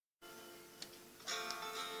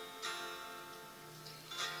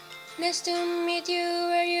Nice to meet you,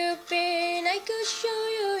 where you been? I could show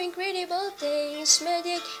you incredible things,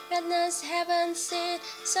 magic, madness, haven't seen.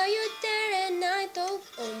 Saw you there and I thought,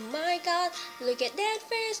 oh my god, look at that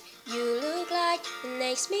face. You look like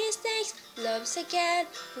makes mistakes, loves again,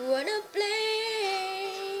 wanna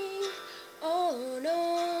play. Oh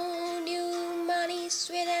no, new money,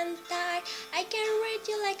 sweet and tight. I can read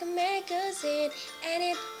you like a magazine, and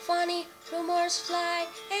it funny, rumors fly.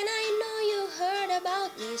 And I know you heard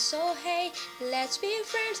about me, so hey, let's be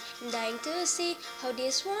friends. I'm dying to see how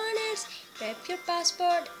this one ends. Grab your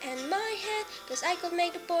passport and my head, cause I could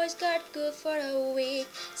make the postcard good for a week.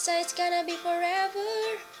 So it's gonna be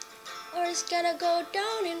forever, or it's gonna go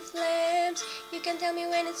down in flames. You can tell me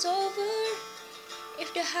when it's over.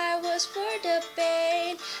 If the high was for the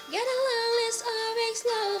pain, get a long list of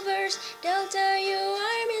ex-lovers. They'll tell you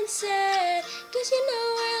I'm insane, cause you know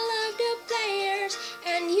I love the players,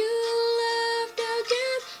 and you love the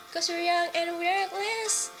game, cause we're young and we're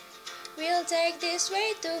reckless. We'll take this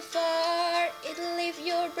way too far, it'll leave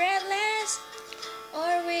you breathless,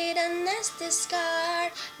 or with a nasty scar.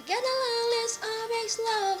 Get a long list of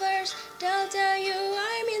ex-lovers. They'll tell you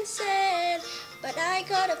I'm insane, but I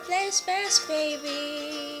got a place best,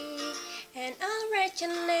 baby, and I'll write your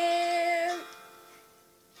name.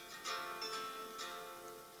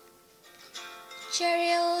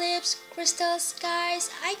 Cherry lips, crystal skies,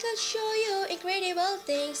 I could show you incredible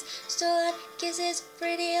things. Stolen kisses,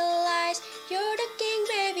 pretty lies. You're the king,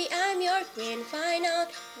 baby, I'm your queen. Find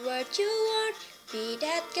out what you want, be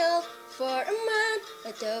that girl for a month,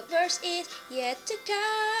 but the worst is yet to come.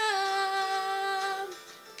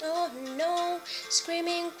 Oh no,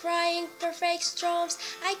 screaming, crying, perfect storms.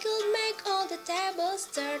 I could make all the tables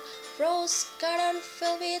turn. Rose garden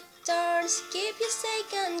filled with thorns. Keep you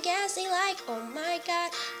second guessing like, oh my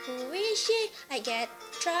god, who is she? I get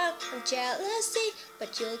drunk on jealousy,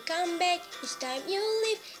 but you'll come back each time you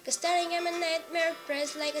leave. Cause starting I'm a nightmare,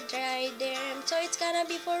 pressed like a dry dam. So it's gonna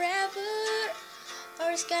be forever, or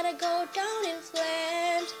it's gonna go down in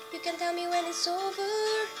flames. You can tell me when it's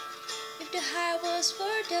over. If the high was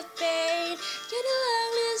for the pain, get a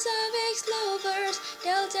long list of ex-lovers.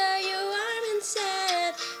 They'll tell you I'm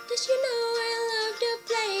insane, cause you know I love the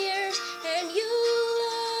players, and you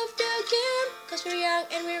love the game, cause we're young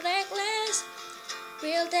and we're reckless.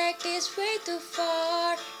 We'll take this way too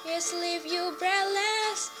far, it's leave you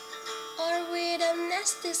breathless, or with a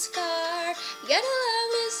nasty scar. Get a long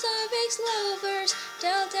list of ex-lovers.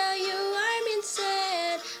 They'll tell you I'm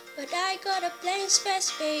insane, but I got a plain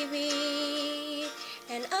space, baby,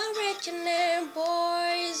 and I'll write your name.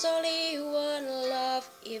 Boys, only one love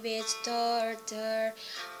if it's torture.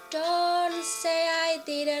 Don't say I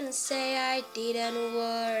didn't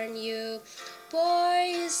warn you.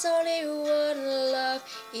 Boys, only one love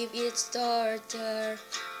if it's torture.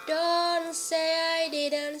 Don't say I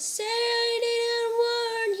didn't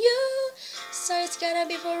warn you. So it's gonna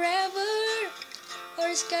be forever, or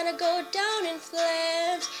it's gonna go down in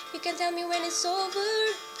flames. You can tell me when it's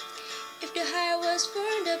over. If the high was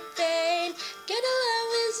for the pain, get a long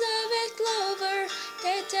list of ex-lover.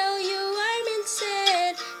 They tell you I'm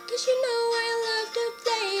insane, cause you know I love the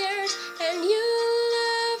players, and you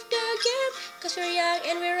love the game, cause we're young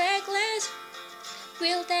and we're reckless.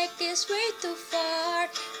 We'll take this way too far,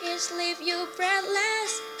 it's leave you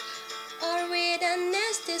breathless, or with a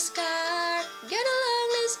nasty scar. Get a long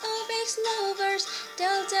list of ex-lovers.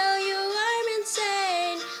 They'll tell you I'm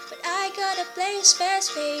insane, but I got a blank space,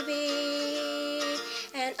 baby,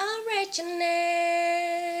 and I'll write your name.